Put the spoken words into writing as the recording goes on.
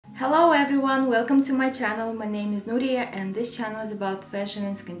Hello everyone, welcome to my channel. My name is Nuriya and this channel is about fashion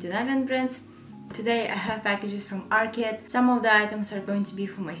and Scandinavian brands. Today I have packages from ARKET. Some of the items are going to be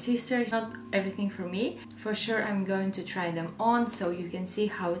for my sister, not everything for me. For sure I'm going to try them on so you can see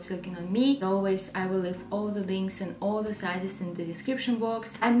how it's looking on me. As always, I will leave all the links and all the sizes in the description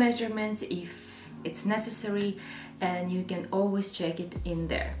box and measurements if it's necessary, and you can always check it in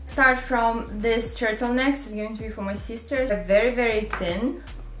there. Start from this turtleneck. It's going to be for my sister. They're very thin,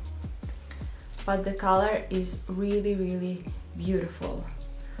 but the color is really beautiful.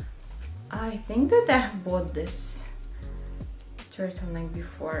 I think that I bought this turtleneck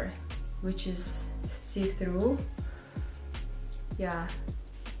before, which is see-through. Yeah.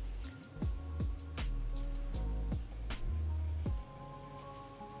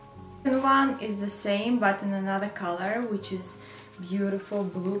 And one is the same but in another color, which is beautiful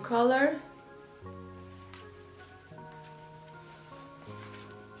blue color.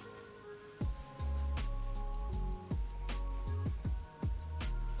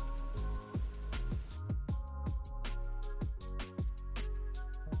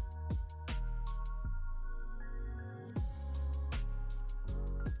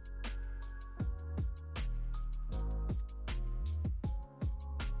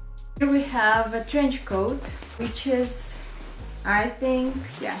 Here we have a trench coat, which is, I think,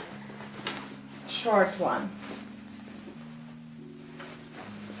 yeah, short one.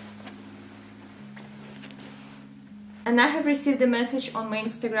 And I have received a message on my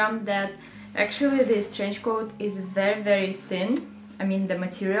Instagram that actually this trench coat is very thin. I mean the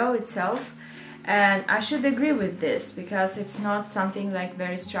material itself. And I should agree with this because it's not something like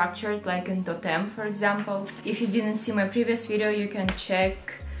very structured like in Totem, for example. If you didn't see my previous video, you can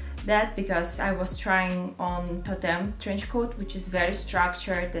check that because I was trying on Totem trench coat, which is very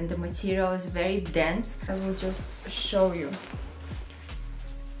structured and the material is very dense. I will just show you.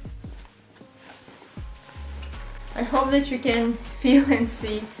 I hope that you can feel and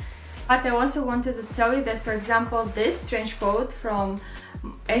see. But I also wanted to tell you that, for example, this trench coat from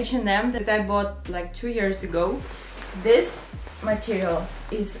H&M that I bought like 2 years ago, this material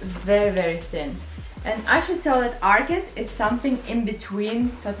is very thin. And I should tell that ARKET is something in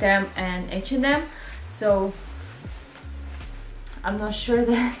between Totem and H&M, so I'm not sure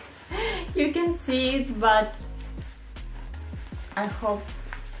that you can see it, but I hope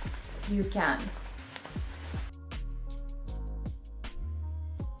you can.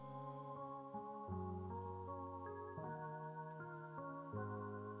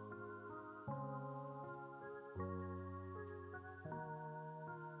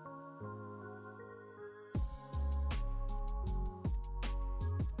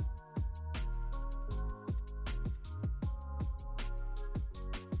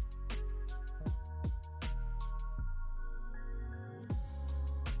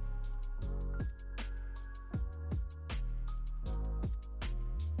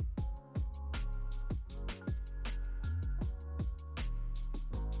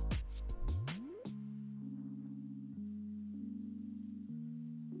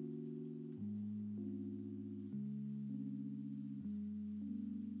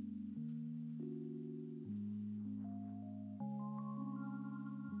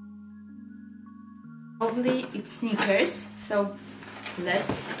 Probably it's sneakers, so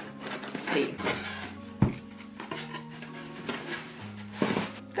let's see.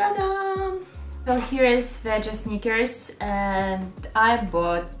 Ta-da! So here is Veja sneakers, and I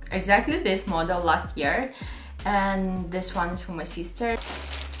bought exactly this model last year, and this one is for my sister.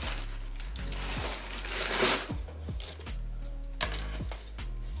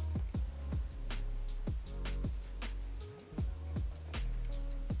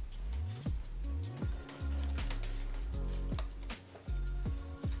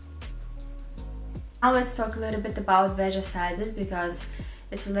 Now let's talk a little bit about Veja sizes because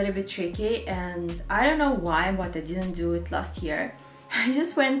it's a little bit tricky and I don't know why, but I didn't do it last year. I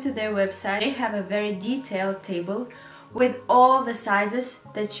just went to their website. They have a very detailed table with all the sizes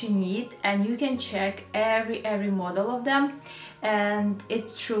that you need, and you can check every model of them. And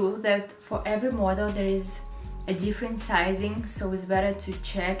it's true that for every model there is a different sizing, so it's better to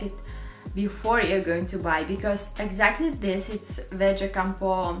check it before you're going to buy, because exactly this, it's Veja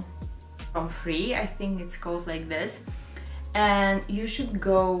Campo from Free, I think it's called like this, and you should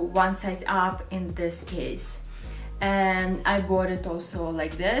go one size up in this case. And I bought it also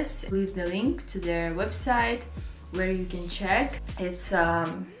like this. Leave the link to their website where you can check. It's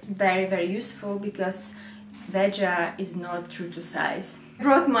very useful because Veja is not true to size. I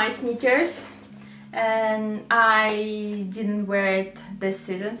brought my sneakers and I didn't wear it this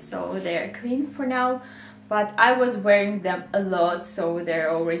season, so they are clean for now. but I was wearing them a lot, so they're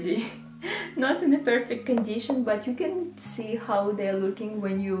already not in a perfect condition, but you can see how they're looking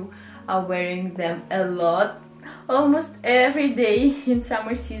when you are wearing them a lot, almost every day in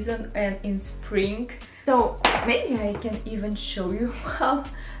summer season and in spring. So maybe I can even show you how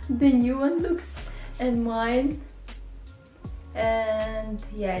the new one looks and mine. And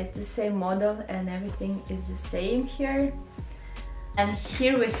yeah, it's the same model and everything is the same here. And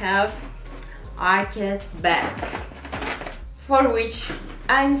here we have ARKET bag, for which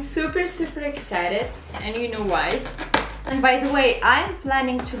I'm super excited, and you know why. And by the way, I'm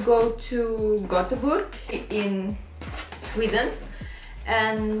planning to go to Gothenburg in Sweden,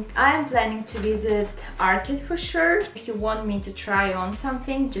 and I'm planning to visit ARKET for sure. If you want me to try on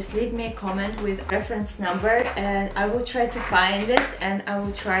something, just leave me a comment with reference number and I will try to find it and I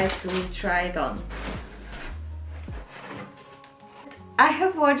will try to try it on. I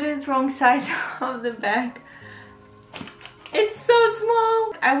have ordered the wrong size of the bag. It's so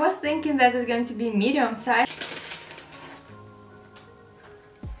small. I was thinking that it's going to be medium size.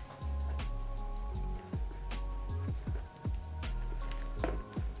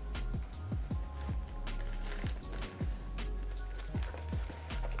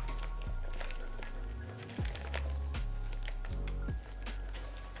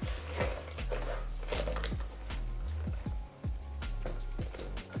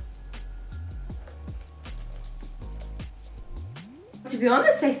 To be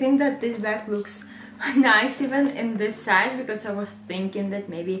honest, I think that this bag looks nice even in this size, because I was thinking that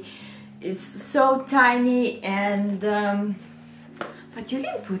maybe it's so tiny and but you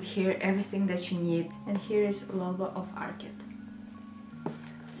can put here everything that you need, and here is a logo of ARKET.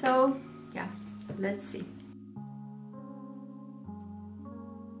 So yeah, let's see.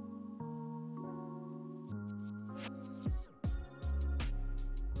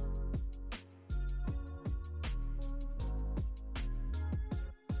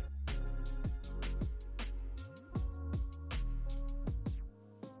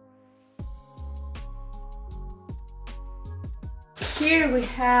 Here we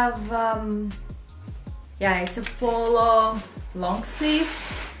have, yeah, it's a polo long sleeve.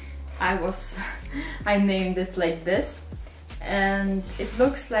 I named it like this, and it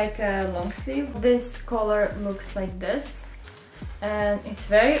looks like a long sleeve. This color looks like this, and it's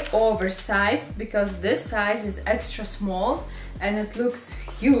very oversized because this size is extra small and it looks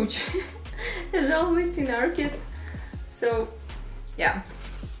huge as always in ARKET. So yeah.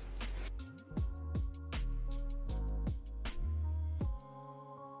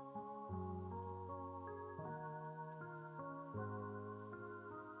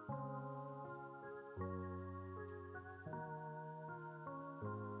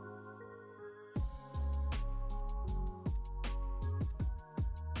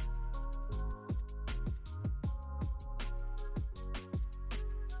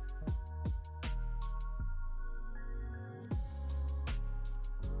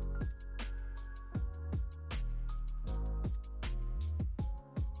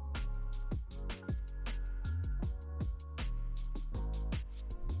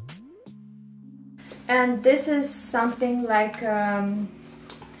 And this is something like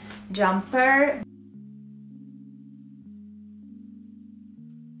jumper.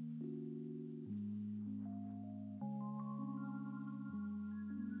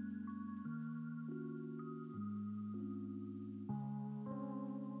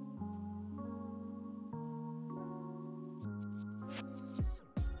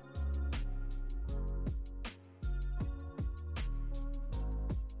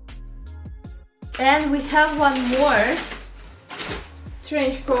 And we have one more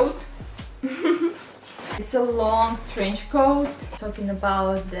trench coat. It's a long trench coat. Talking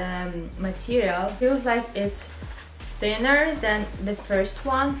about the material, feels like it's thinner than the first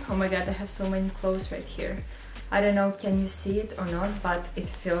one. Oh my god, I have so many clothes right here. I don't know, can you see it or not, but it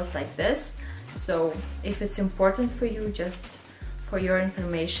feels like this. So if it's important for you, just for your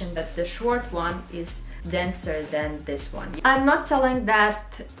information, that the short one is denser than this one. I'm not telling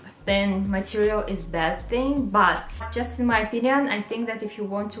that thin material is bad thing, but just in my opinion, I think that if you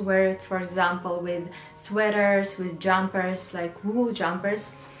want to wear it, for example, with sweaters, with jumpers, like wool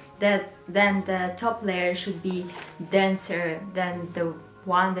jumpers, that then the top layer should be denser than the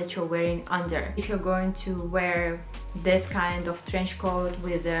one that you're wearing under. If you're going to wear this kind of trench coat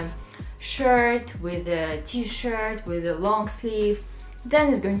with a shirt, with a t-shirt, with a long sleeve, then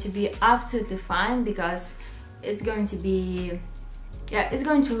it's going to be absolutely fine, because it's going to be, yeah, it's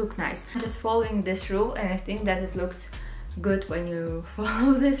going to look nice. I'm just following this rule, and I think that it looks good when you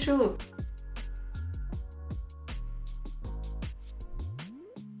follow this rule.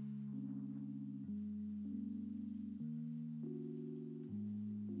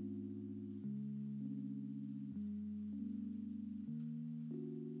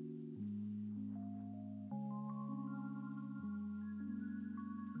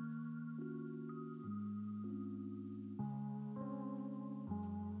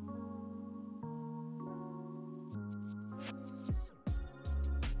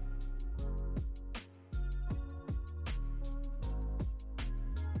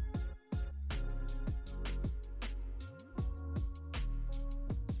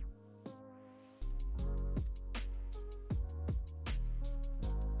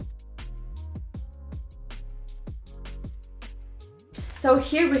 So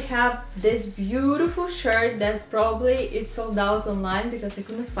here we have this beautiful shirt that probably is sold out online because I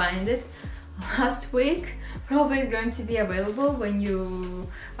couldn't find it last week. Probably it's going to be available when you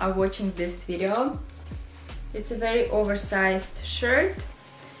are watching this video. It's a very oversized shirt,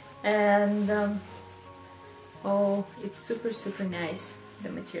 and oh, it's super nice,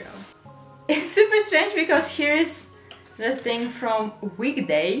 the material. It's super strange because here is the thing from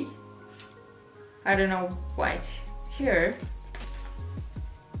weekday. I don't know why it's here,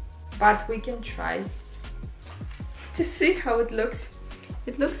 but we can try to see how it looks.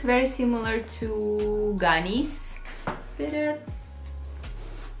 It looks very similar to Gani's fitted.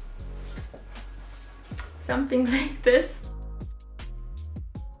 Something like this.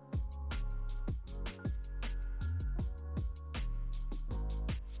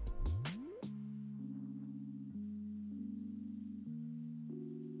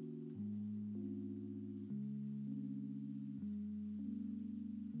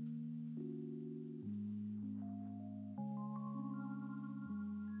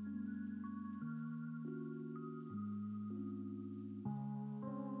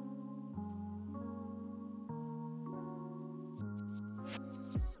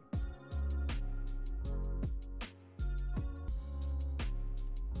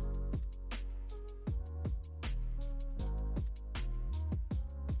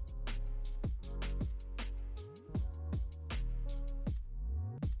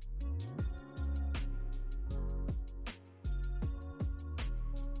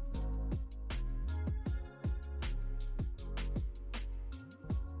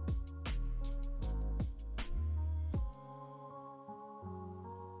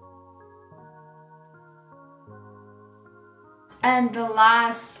 And the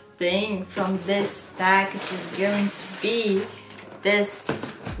last thing from this package is going to be this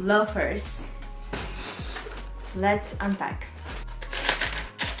loafers. Let's unpack.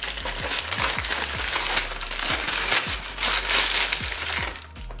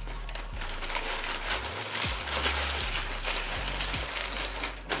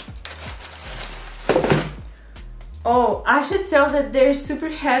 Oh, I should tell that they're super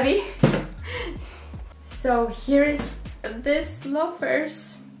heavy. So here is this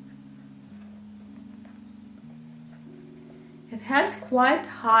loafers. It has quite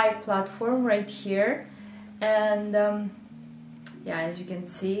high platform right here, and yeah, as you can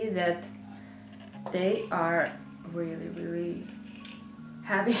see that they are really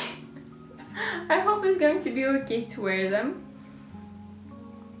heavy. I hope it's going to be okay to wear them.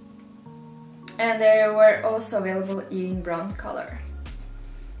 And they were also available in brown color.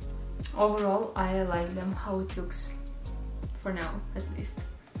 Overall, I like them, how it looks, for now at least.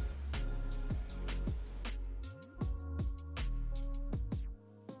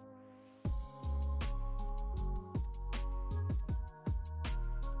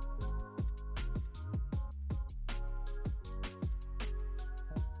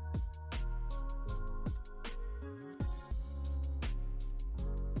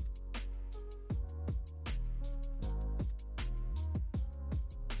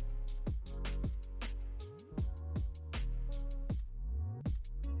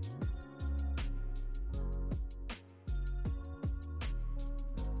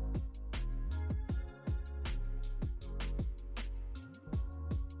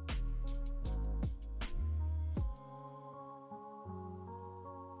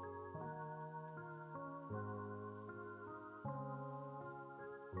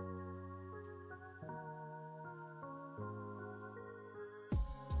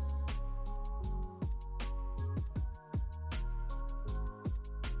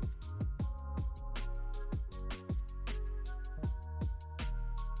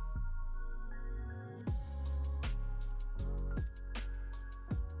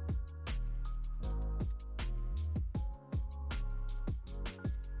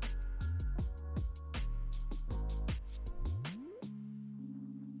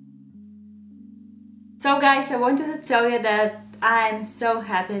 So guys, I wanted to tell you that I'm so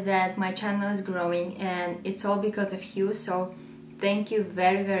happy that my channel is growing, and it's all because of you. So thank you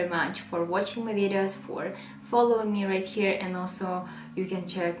very much for watching my videos, for following me right here, and also you can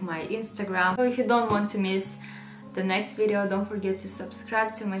check my Instagram. So if you don't want to miss the next video, don't forget to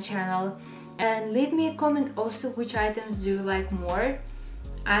subscribe to my channel and leave me a comment also which items do you like more.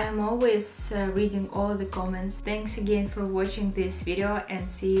 I am always reading all the comments. Thanks again for watching this video, and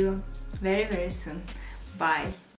see you very soon. Bye.